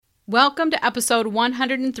Welcome to episode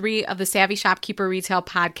 103 of the Savvy Shopkeeper Retail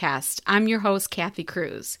Podcast. I'm your host, Kathy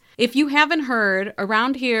Cruz. If you haven't heard,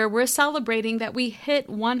 around here we're celebrating that we hit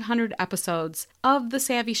 100 episodes of the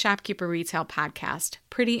Savvy Shopkeeper Retail Podcast.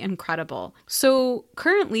 Pretty incredible. So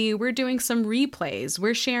currently we're doing some replays.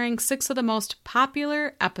 We're sharing 6 of the most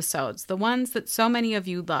popular episodes, the ones that so many of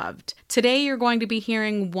you loved. Today you're going to be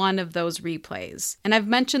hearing one of those replays. And I've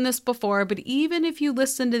mentioned this before, but even if you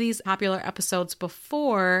listen to these popular episodes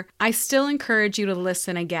before, I still encourage you to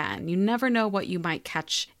listen again. You never know what you might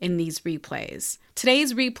catch in these replays.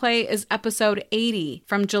 Today's replay is episode 80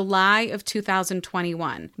 from July of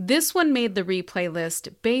 2021. This one made the replay list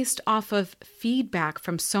based off of feedback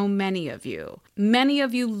from so many of you. Many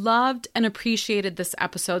of you loved and appreciated this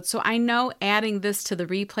episode, so I know adding this to the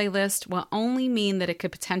replay list will only mean that it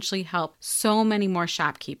could potentially help so many more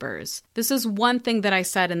shopkeepers. This is one thing that I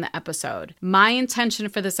said in the episode. My intention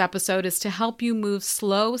for this episode is to help you move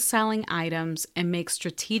slow-selling items and make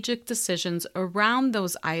strategic decisions around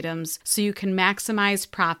those items so you can maximize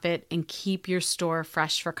profit and keep your store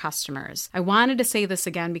fresh for customers. I wanted to say this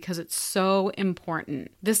again because it's so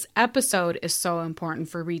important. This episode is so important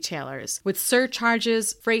for retailers. With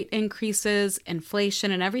surcharges, freight increases,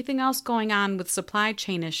 inflation, and everything else going on with supply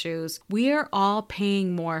chain issues, we are all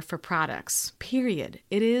paying more for products. Period.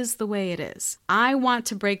 It is the way it is. I want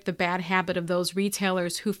to break the bad habit of those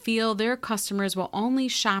retailers who feel their customers will only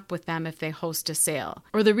shop with them if they host a sale,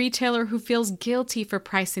 or the retailer who feels guilty for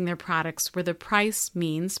pricing their products where the price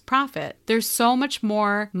means profit. There's so much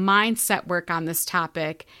more mindset work on this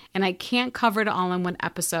topic, and I can't cover it all in one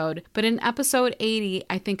episode, but in episode 80,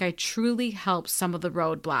 I think I truly helped some of the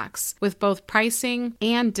roadblocks with both pricing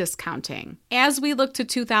and discounting. As we look to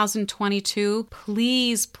 2022,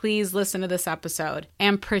 please listen to this episode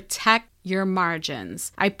and protect your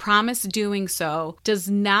margins. I promise doing so does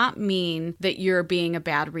not mean that you're being a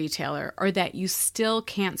bad retailer or that you still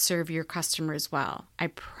can't serve your customers well. I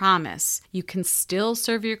promise you can still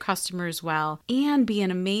serve your customers well and be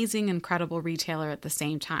an amazing, incredible retailer at the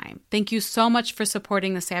same time. Thank you so much for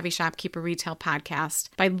supporting the Savvy Shopkeeper Retail Podcast.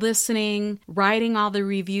 By listening, writing all the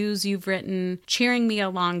reviews you've written, cheering me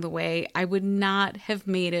along the way, I would not have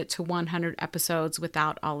made it to 100 episodes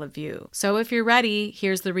without all of you. So if you're ready,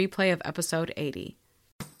 here's the replay of episode 80.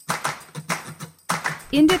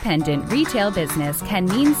 Independent retail business can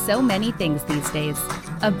mean so many things these days.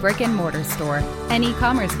 A brick and mortar store, an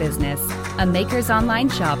e-commerce business, a maker's online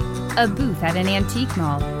shop, a booth at an antique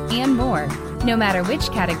mall, and more. No matter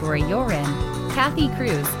which category you're in, Kathy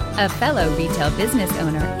Cruz, a fellow retail business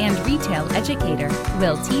owner and retail educator,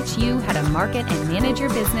 will teach you how to market and manage your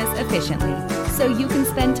business efficiently so you can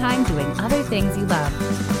spend time doing other things you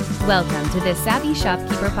love. Welcome to the Savvy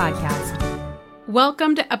Shopkeeper Podcast.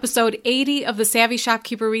 Welcome to episode 80 of the Savvy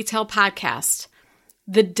Shopkeeper Retail Podcast.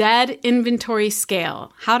 The Dead Inventory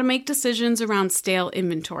Scale, How to Make Decisions Around Stale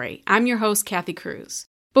Inventory. I'm your host, Kathy Cruz.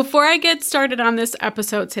 Before I get started on this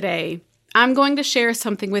episode today, I'm going to share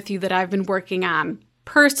something with you that I've been working on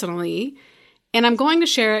personally, and I'm going to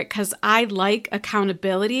share it because I like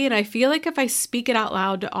accountability, and I feel like if I speak it out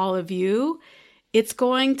loud to all of you, it's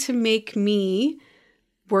going to make me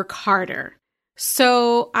work harder.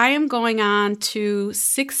 So I am going on to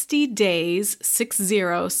 60 days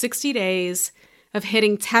of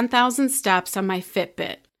hitting 10,000 steps on my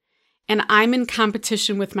Fitbit. And I'm in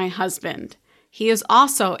competition with my husband. He is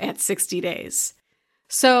also at 60 days.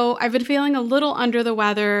 So I've been feeling a little under the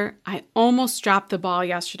weather. I almost dropped the ball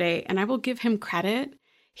yesterday, and I will give him credit.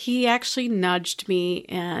 He actually nudged me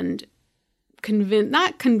and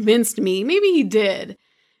not convinced me, maybe he did,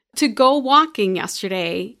 to go walking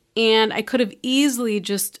yesterday. And I could have easily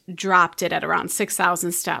just dropped it at around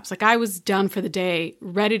 6,000 steps. Like I was done for the day,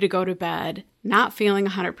 ready to go to bed, not feeling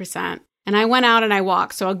 100%. And I went out and I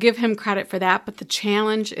walked. So I'll give him credit for that, but the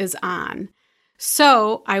challenge is on.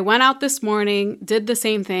 So I went out this morning, did the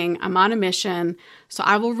same thing. I'm on a mission. So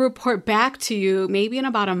I will report back to you maybe in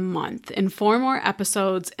about a month in 4 more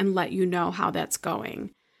episodes and let you know how that's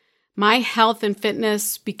going. My health and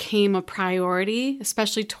fitness became a priority,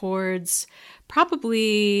 especially towards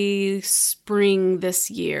probably spring this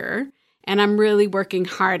year, and I'm really working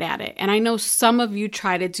hard at it. And I know some of you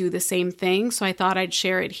try to do the same thing, so I thought I'd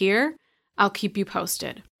share it here. I'll keep you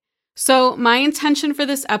posted. So my intention for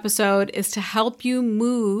this episode is to help you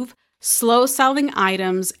move slow-selling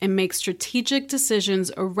items and make strategic decisions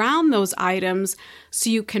around those items so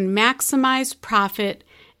you can maximize profit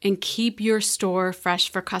and keep your store fresh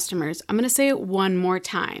for customers. I'm going to say it one more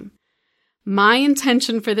time. My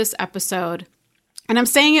intention for this episode, and I'm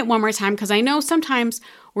saying it one more time because I know sometimes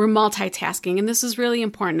we're multitasking, and this is really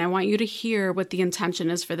important. I want you to hear what the intention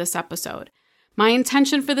is for this episode. My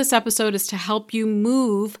intention for this episode is to help you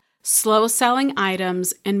move slow-selling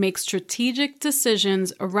items and make strategic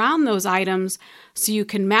decisions around those items so you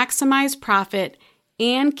can maximize profit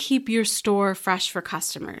and keep your store fresh for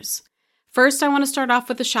customers. First, I want to start off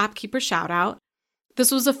with a shopkeeper shout-out.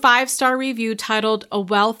 This was a 5-star review titled "A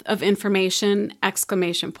Wealth of Information!"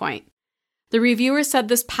 The reviewer said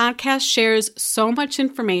this podcast shares so much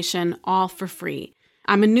information, all for free.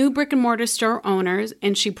 I'm a new brick and mortar store owner,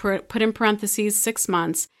 and she put in parentheses 6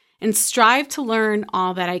 months, and strive to learn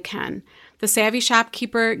all that I can. The Savvy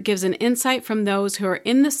Shopkeeper gives an insight from those who are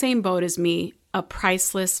in the same boat as me, a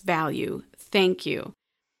priceless value. Thank you.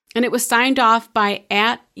 And it was signed off by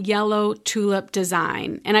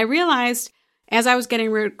 @YellowTulipDesign. And I realized as I was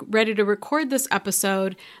getting ready to record this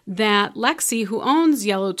episode that Lexi, who owns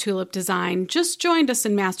Yellow Tulip Design, just joined us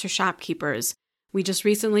in Master Shopkeepers. We just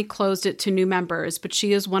recently closed it to new members, but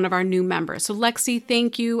she is one of our new members. So Lexi,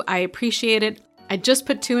 thank you. I appreciate it. I just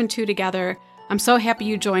put 2 and 2 together. I'm so happy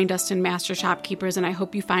you joined us in Master Shopkeepers, and I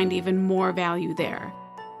hope you find even more value there.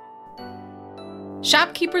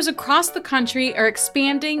 Shopkeepers across the country are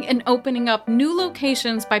expanding and opening up new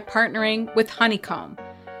locations by partnering with Honeycomb.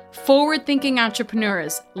 Forward-thinking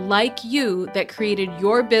entrepreneurs like you that created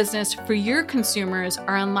your business for your consumers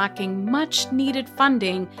are unlocking much-needed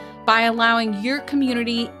funding by allowing your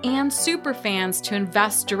community and superfans to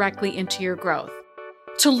invest directly into your growth.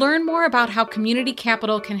 To learn more about how community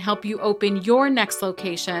capital can help you open your next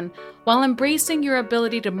location while embracing your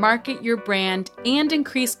ability to market your brand and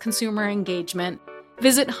increase consumer engagement,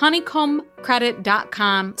 visit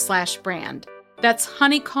honeycombcredit.com/brand. That's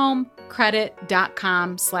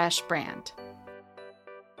honeycombcredit.com/brand.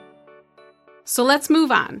 So let's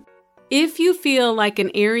move on. If you feel like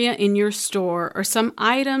an area in your store or some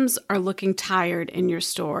items are looking tired in your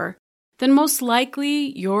store, then most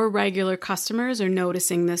likely your regular customers are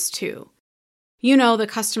noticing this too. You know, the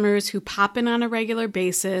customers who pop in on a regular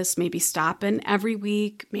basis, maybe stop in every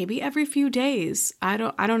week, maybe every few days. I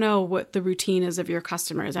don't know what the routine is of your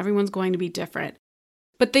customers. Everyone's going to be different.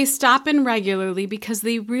 But they stop in regularly because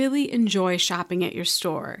they really enjoy shopping at your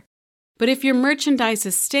store. But if your merchandise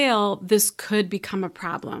is stale, this could become a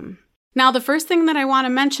problem. Now, the first thing that I want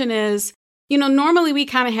to mention is, normally we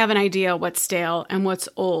kind of have an idea what's stale and what's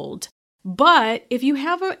old. But if you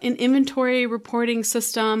have an inventory reporting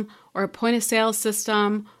system or a point of sale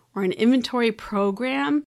system or an inventory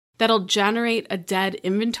program that'll generate a dead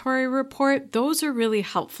inventory report, those are really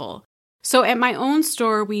helpful. So at my own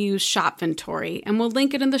store, we use Shopventory, and we'll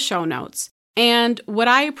link it in the show notes. And what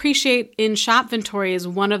I appreciate in Shopventory is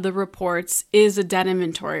one of the reports is a dead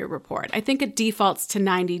inventory report. I think it defaults to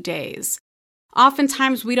 90 days.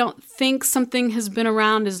 Oftentimes, we don't think something has been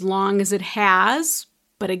around as long as it has.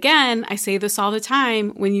 But again, I say this all the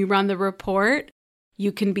time, when you run the report,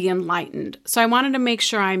 you can be enlightened. So I wanted to make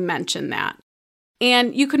sure I mention that.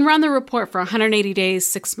 And you can run the report for 180 days,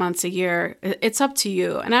 6 months, a year. It's up to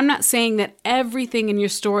you. And I'm not saying that everything in your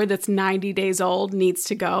store that's 90 days old needs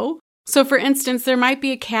to go. So for instance, there might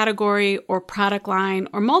be a category or product line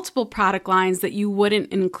or multiple product lines that you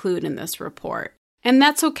wouldn't include in this report. And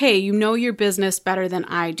that's okay. You know your business better than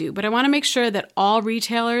I do. But I want to make sure that all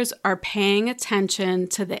retailers are paying attention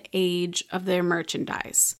to the age of their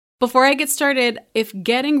merchandise. Before I get started, if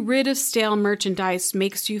getting rid of stale merchandise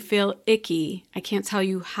makes you feel icky, I can't tell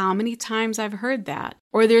you how many times I've heard that,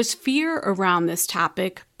 or there's fear around this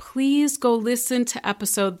topic, please go listen to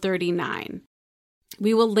episode 39.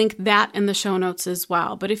 We will link that in the show notes as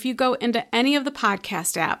well. But if you go into any of the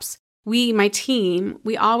podcast apps, my team,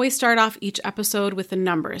 we always start off each episode with a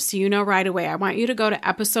number. So you know right away, I want you to go to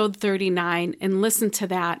episode 39 and listen to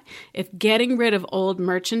that if getting rid of old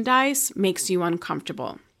merchandise makes you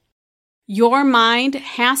uncomfortable. Your mind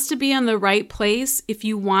has to be in the right place if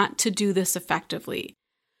you want to do this effectively.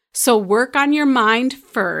 So work on your mind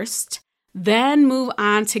first, then move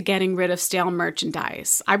on to getting rid of stale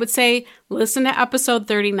merchandise. I would say listen to episode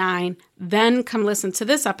 39, then come listen to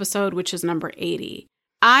this episode, which is number 80.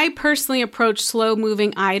 I personally approach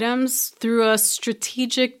slow-moving items through a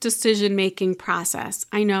strategic decision-making process.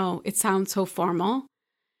 I know it sounds so formal.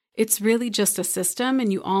 It's really just a system,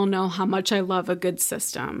 and you all know how much I love a good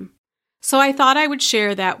system. So I thought I would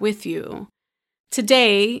share that with you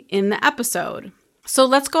today in the episode. So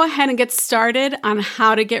let's go ahead and get started on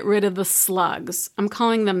how to get rid of the slugs. I'm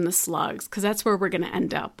calling them the slugs because that's where we're going to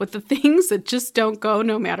end up, with the things that just don't go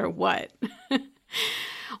no matter what.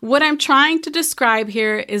 What I'm trying to describe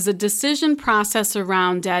here is a decision process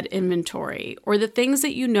around dead inventory, or the things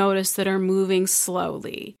that you notice that are moving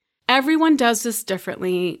slowly. Everyone does this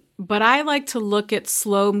differently, but I like to look at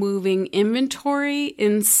slow-moving inventory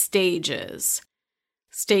in stages.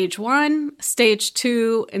 Stage 1, Stage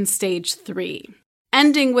 2, and Stage 3.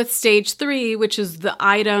 Ending with Stage 3, which is the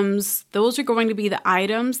items, those are going to be the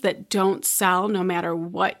items that don't sell no matter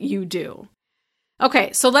what you do.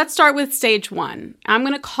 Okay, so let's start with Stage 1. I'm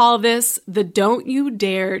going to call this the Don't You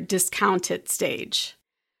Dare Discount It stage.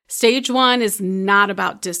 Stage 1 is not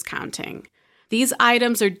about discounting. These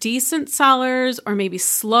items are decent sellers or maybe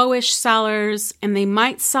slowish sellers, and they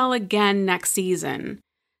might sell again next season.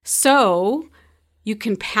 So you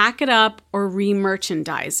can pack it up or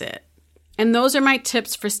re-merchandise it. And those are my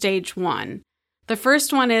tips for Stage 1. The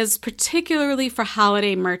first one is particularly for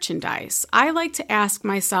holiday merchandise. I like to ask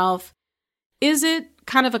myself, is it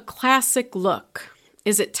kind of a classic look?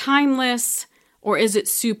 Is it timeless or is it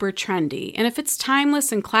super trendy? And if it's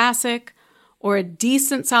timeless and classic or a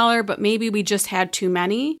decent seller, but maybe we just had too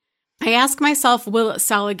many, I ask myself, will it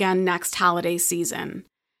sell again next holiday season?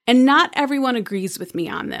 And not everyone agrees with me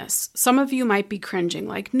on this. Some of you might be cringing,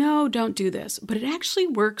 like, no, don't do this. But it actually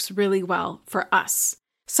works really well for us.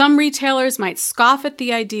 Some retailers might scoff at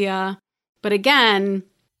the idea, but again,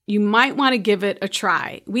 you might want to give it a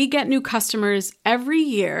try. We get new customers every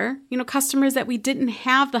year, customers that we didn't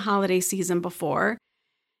have the holiday season before.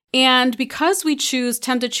 And because we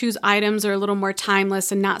tend to choose items that are a little more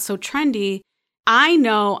timeless and not so trendy, I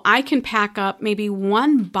know I can pack up maybe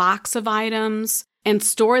one box of items and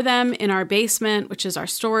store them in our basement, which is our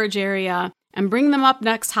storage area, and bring them up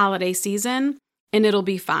next holiday season, and it'll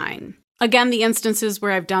be fine. Again, the instances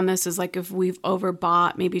where I've done this is like if we've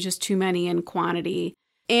overbought, maybe just too many in quantity.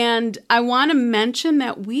 And I want to mention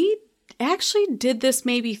that we actually did this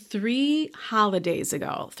maybe 3 holidays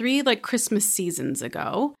ago, 3 like Christmas seasons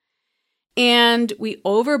ago. And we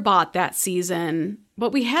overbought that season,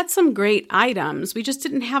 but we had some great items. We just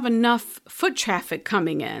didn't have enough foot traffic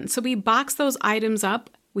coming in. So we boxed those items up.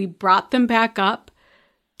 We brought them back up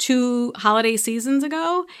 2 holiday seasons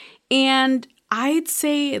ago. And I'd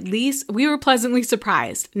say at least we were pleasantly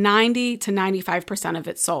surprised. 90 to 95% of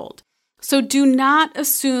it sold. So do not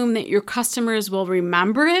assume that your customers will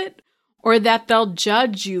remember it or that they'll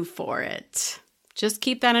judge you for it. Just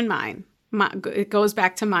keep that in mind. It goes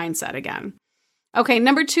back to mindset again. Okay,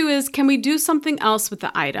 number 2 is, can we do something else with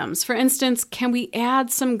the items? For instance, can we add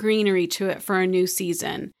some greenery to it for a new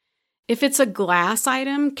season? If it's a glass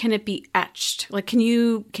item, can it be etched? Like, can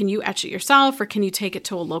you etch it yourself or can you take it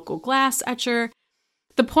to a local glass etcher?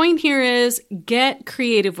 The point here is get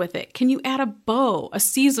creative with it. Can you add a bow, a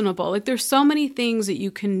seasonal bow? Like, there's so many things that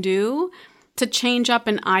you can do to change up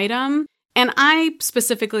an item. And I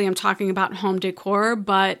specifically am talking about home decor,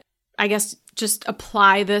 but I guess just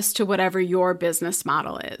apply this to whatever your business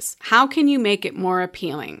model is. How can you make it more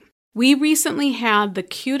appealing? We recently had the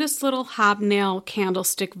cutest little hobnail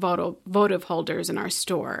candlestick votive holders in our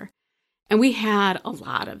store, and we had a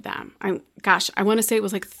lot of them. I want to say it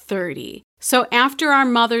was like 30. So after our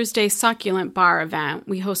Mother's Day succulent bar event,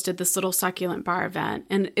 we hosted this little succulent bar event,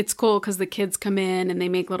 and it's cool because the kids come in and they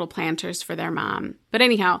make little planters for their mom. But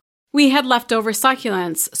anyhow, we had leftover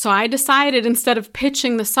succulents, so I decided instead of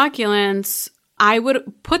pitching the succulents, I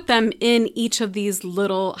would put them in each of these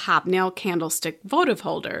little hobnail candlestick votive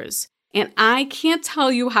holders. And I can't tell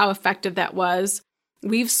you how effective that was.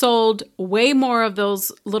 We've sold way more of those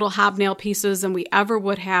little hobnail pieces than we ever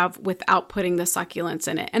would have without putting the succulents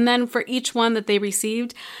in it. And then for each one that they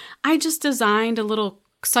received, I just designed a little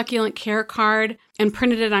succulent care card and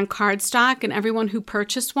printed it on cardstock, and everyone who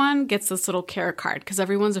purchased one gets this little care card because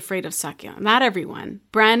everyone's afraid of succulent. Not everyone.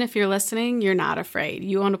 Bren, if you're listening, you're not afraid.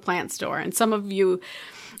 You own a plant store, and some of you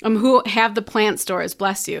who have the plant stores,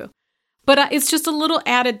 bless you. But it's just a little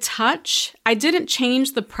added touch. I didn't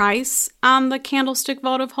change the price on the candlestick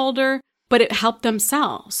votive holder, but it helped them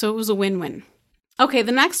sell, so it was a win-win. Okay,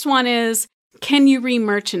 the next one is, can you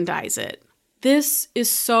re-merchandise it? This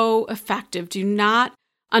is so effective. Do not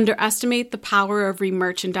underestimate the power of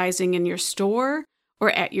re-merchandising in your store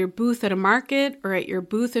or at your booth at a market or at your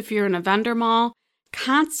booth if you're in a vendor mall.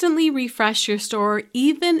 Constantly refresh your store,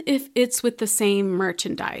 even if it's with the same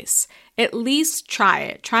merchandise. At least try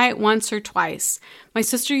it. Try it once or twice. My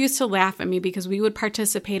sister used to laugh at me because we would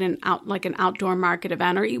participate in an outdoor market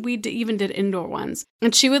event, or we even did indoor ones.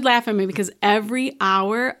 And she would laugh at me because every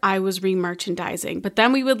hour I was re-merchandising. But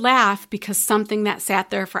then we would laugh because something that sat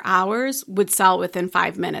there for hours would sell within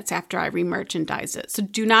 5 minutes after I re-merchandised it. So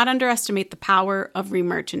do not underestimate the power of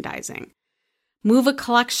re-merchandising. Move a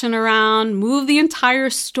collection around, move the entire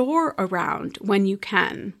store around when you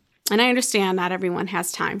can. And I understand not everyone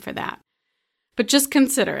has time for that, but just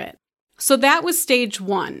consider it. So that was stage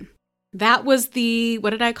 1. That was what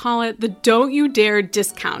did I call it? The don't you dare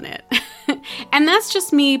discount it. And that's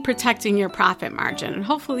just me protecting your profit margin. And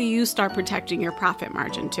hopefully you start protecting your profit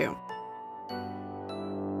margin too.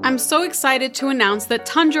 I'm so excited to announce that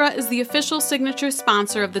Tundra is the official signature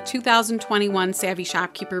sponsor of the 2021 Savvy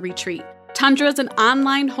Shopkeeper Retreat. Tundra is an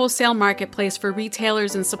online wholesale marketplace for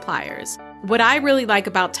retailers and suppliers. What I really like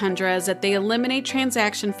about Tundra is that they eliminate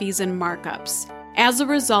transaction fees and markups. As a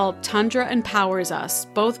result, Tundra empowers us,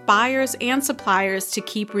 both buyers and suppliers, to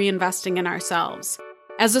keep reinvesting in ourselves.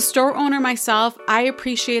 As a store owner myself, I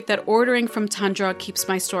appreciate that ordering from Tundra keeps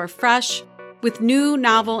my store fresh, with new,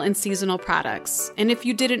 novel, and seasonal products. And if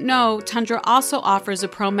you didn't know, Tundra also offers a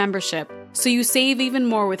pro membership, so you save even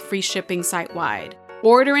more with free shipping site-wide.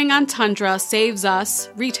 Ordering on Tundra saves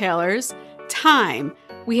us, retailers, time.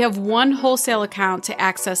 We have one wholesale account to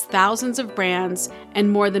access thousands of brands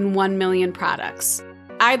and more than 1 million products.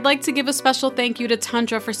 I'd like to give a special thank you to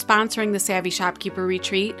Tundra for sponsoring the Savvy Shopkeeper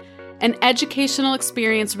Retreat, an educational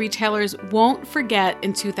experience retailers won't forget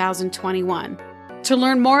in 2021. To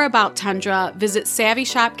learn more about Tundra, visit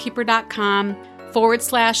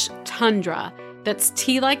savvyshopkeeper.com/Tundra. That's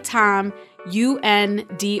T like Tom,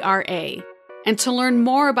 UNDRA. And to learn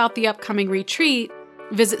more about the upcoming retreat,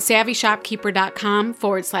 visit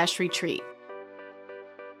savvyshopkeeper.com/retreat.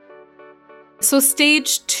 So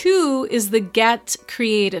stage 2 is the get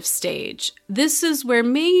creative stage. This is where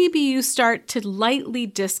maybe you start to lightly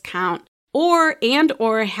discount or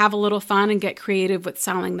have a little fun and get creative with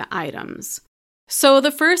selling the items. So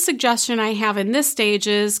the first suggestion I have in this stage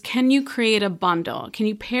is, can you create a bundle? Can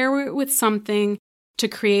you pair it with something to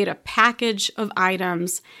create a package of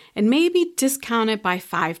items and maybe discount it by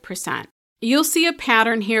 5%? You'll see a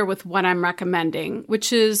pattern here with what I'm recommending,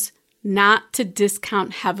 which is not to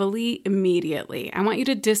discount heavily immediately. I want you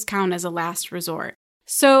to discount as a last resort.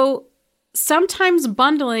 So sometimes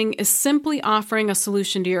bundling is simply offering a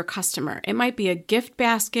solution to your customer. It might be a gift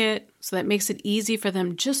basket, so that makes it easy for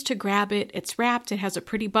them just to grab it. It's wrapped, it has a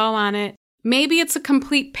pretty bow on it. Maybe it's a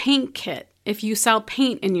complete paint kit if you sell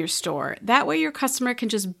paint in your store. That way your customer can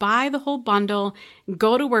just buy the whole bundle,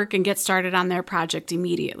 go to work, and get started on their project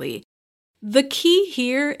immediately. The key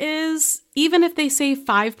here is, even if they save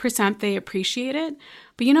 5%, they appreciate it.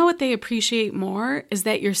 But you know what they appreciate more is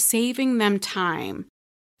that you're saving them time.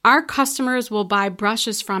 Our customers will buy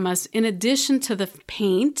brushes from us in addition to the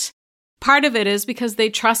paint. Part of it is because they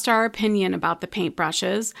trust our opinion about the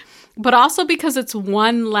paintbrushes, but also because it's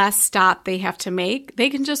one less stop they have to make. They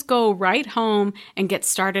can just go right home and get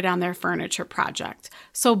started on their furniture project.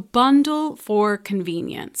 So bundle for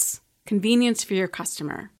convenience for your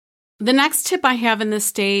customer. The next tip I have in this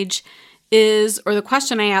stage is, or the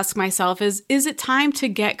question I ask myself is it time to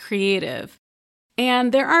get creative?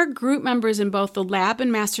 And there are group members in both the Lab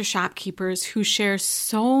and Master Shopkeepers who share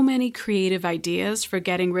so many creative ideas for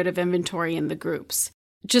getting rid of inventory in the groups.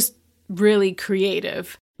 Just really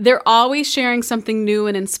creative. They're always sharing something new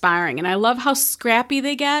and inspiring, and I love how scrappy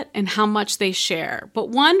they get and how much they share. But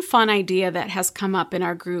one fun idea that has come up in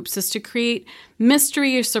our groups is to create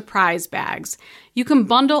mystery or surprise bags. You can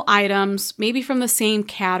bundle items, maybe from the same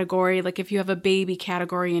category, like if you have a baby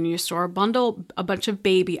category in your store, bundle a bunch of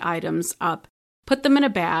baby items up. Put them in a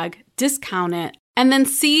bag, discount it, and then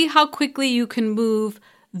see how quickly you can move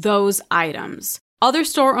those items. Other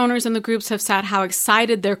store owners in the groups have said how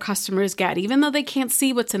excited their customers get. Even though they can't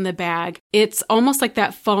see what's in the bag, it's almost like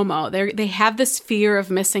that FOMO. They have this fear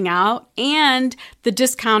of missing out, and the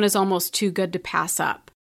discount is almost too good to pass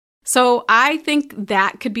up. So I think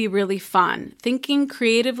that could be really fun, thinking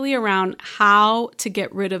creatively around how to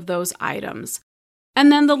get rid of those items. And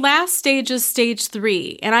then the last stage is stage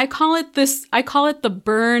 3, and I call it the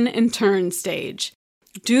burn and turn stage.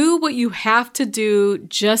 Do what you have to do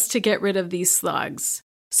just to get rid of these slugs.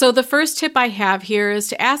 So the first tip I have here is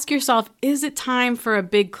to ask yourself, is it time for a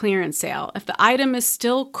big clearance sale? If the item is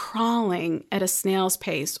still crawling at a snail's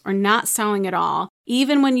pace or not selling at all,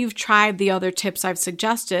 even when you've tried the other tips I've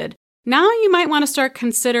suggested, now you might want to start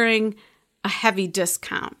considering a heavy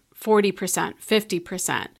discount, 40%,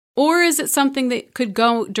 50%. Or is it something that could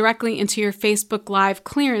go directly into your Facebook Live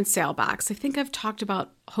clearance sale box? I think I've talked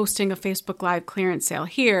about hosting a Facebook Live clearance sale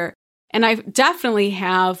here. And I definitely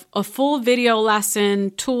have a full video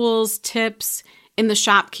lesson, tools, tips in the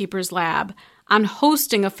Shopkeepers Lab on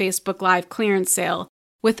hosting a Facebook Live clearance sale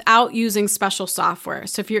without using special software.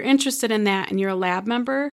 So if you're interested in that and you're a lab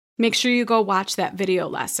member, make sure you go watch that video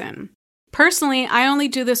lesson. Personally, I only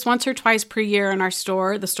do this once or twice per year in our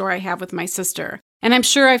store, the store I have with my sister. And I'm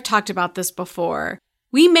sure I've talked about this before.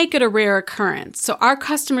 We make it a rare occurrence, so our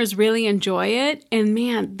customers really enjoy it, and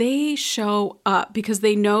man, they show up because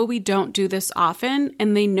they know we don't do this often,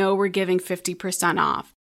 and they know we're giving 50%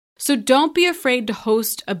 off. So don't be afraid to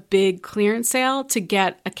host a big clearance sale to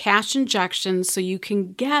get a cash injection so you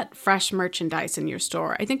can get fresh merchandise in your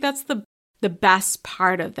store. I think that's the best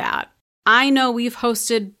part of that. I know we've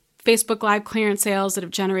hosted Facebook Live clearance sales that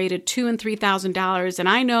have generated $2,000 and $3,000, and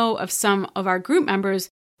I know of some of our group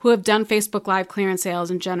members who have done Facebook Live clearance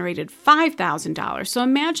sales and generated $5,000. So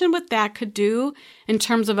imagine what that could do in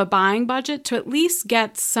terms of a buying budget to at least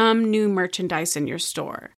get some new merchandise in your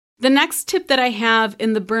store. The next tip that I have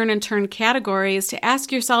in the burn and turn category is to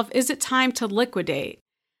ask yourself, is it time to liquidate?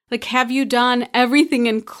 Like, have you done everything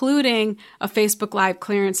including a Facebook Live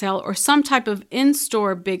clearance sale or some type of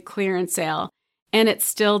in-store big clearance sale and it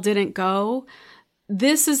still didn't go?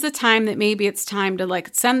 This is the time that maybe it's time to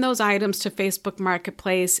send those items to Facebook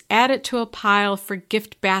Marketplace, add it to a pile for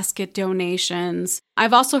gift basket donations.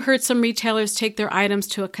 I've also heard some retailers take their items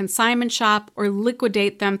to a consignment shop or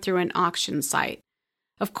liquidate them through an auction site.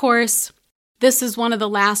 Of course, this is one of the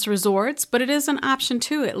last resorts, but it is an option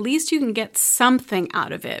too. At least you can get something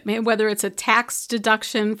out of it, whether it's a tax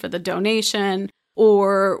deduction for the donation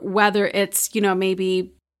or whether it's,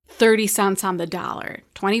 maybe 30 cents on the dollar,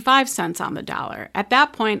 25 cents on the dollar. At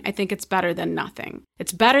that point, I think it's better than nothing.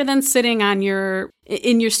 It's better than sitting in your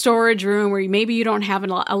storage room where maybe you don't have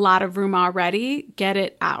a lot of room already. Get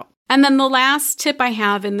it out. And then the last tip I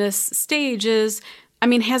have in this stage is,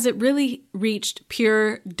 has it really reached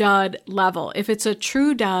pure dud level? If it's a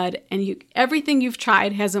true dud and everything you've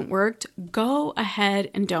tried hasn't worked, go ahead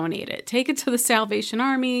and donate it. Take it to the Salvation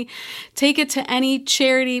Army. Take it to any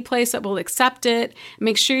charity place that will accept it.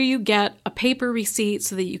 Make sure you get a paper receipt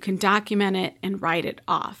so that you can document it and write it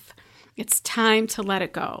off. It's time to let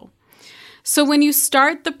it go. So when you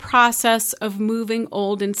start the process of moving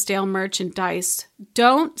old and stale merchandise,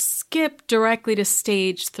 don't skip directly to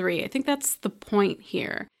stage 3. I think that's the point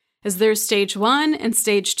here, is there's stage 1 and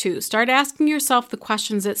stage 2. Start asking yourself the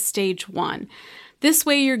questions at stage 1. This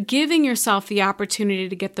way you're giving yourself the opportunity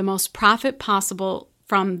to get the most profit possible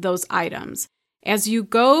from those items. As you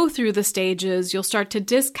go through the stages, you'll start to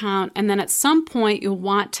discount, and then at some point you'll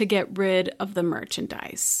want to get rid of the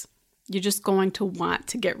merchandise. You're just going to want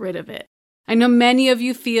to get rid of it. I know many of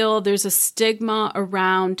you feel there's a stigma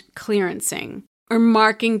around clearancing or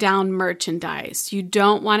marking down merchandise. You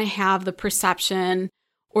don't want to have the perception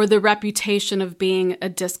or the reputation of being a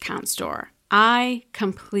discount store. I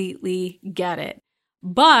completely get it.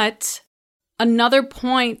 But another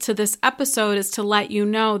point to this episode is to let you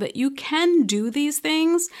know that you can do these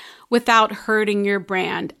things without hurting your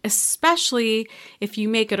brand, especially if you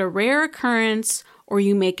make it a rare occurrence or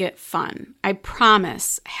you make it fun. I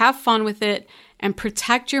promise, have fun with it and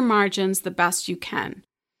protect your margins the best you can.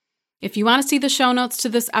 If you want to see the show notes to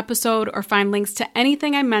this episode or find links to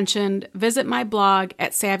anything I mentioned, visit my blog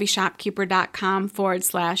at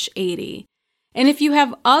savvyshopkeeper.com/80. And if you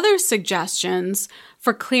have other suggestions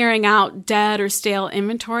for clearing out dead or stale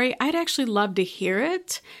inventory, I'd actually love to hear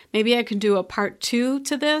it. Maybe I could do a part 2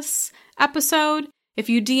 to this episode. If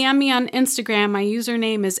you DM me on Instagram, my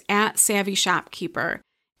username is @SavvyShopkeeper.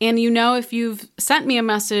 And if you've sent me a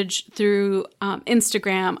message through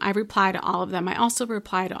Instagram, I reply to all of them. I also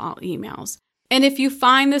reply to all emails. And if you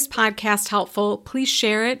find this podcast helpful, please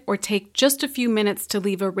share it or take just a few minutes to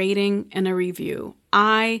leave a rating and a review.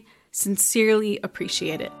 I sincerely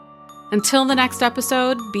appreciate it. Until the next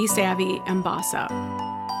episode, be savvy and boss up.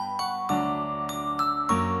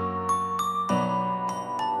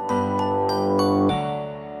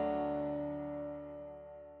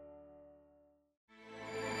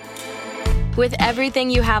 With everything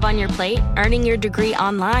you have on your plate, earning your degree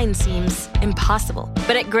online seems impossible.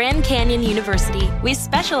 But at Grand Canyon University, we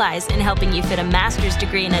specialize in helping you fit a master's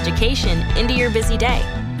degree in education into your busy day.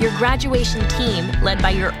 Your graduation team, led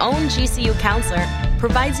by your own GCU counselor,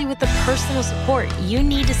 provides you with the personal support you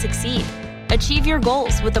need to succeed. Achieve your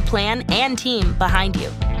goals with a plan and team behind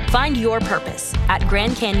you. Find your purpose at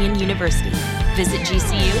Grand Canyon University. Visit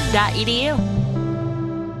gcu.edu.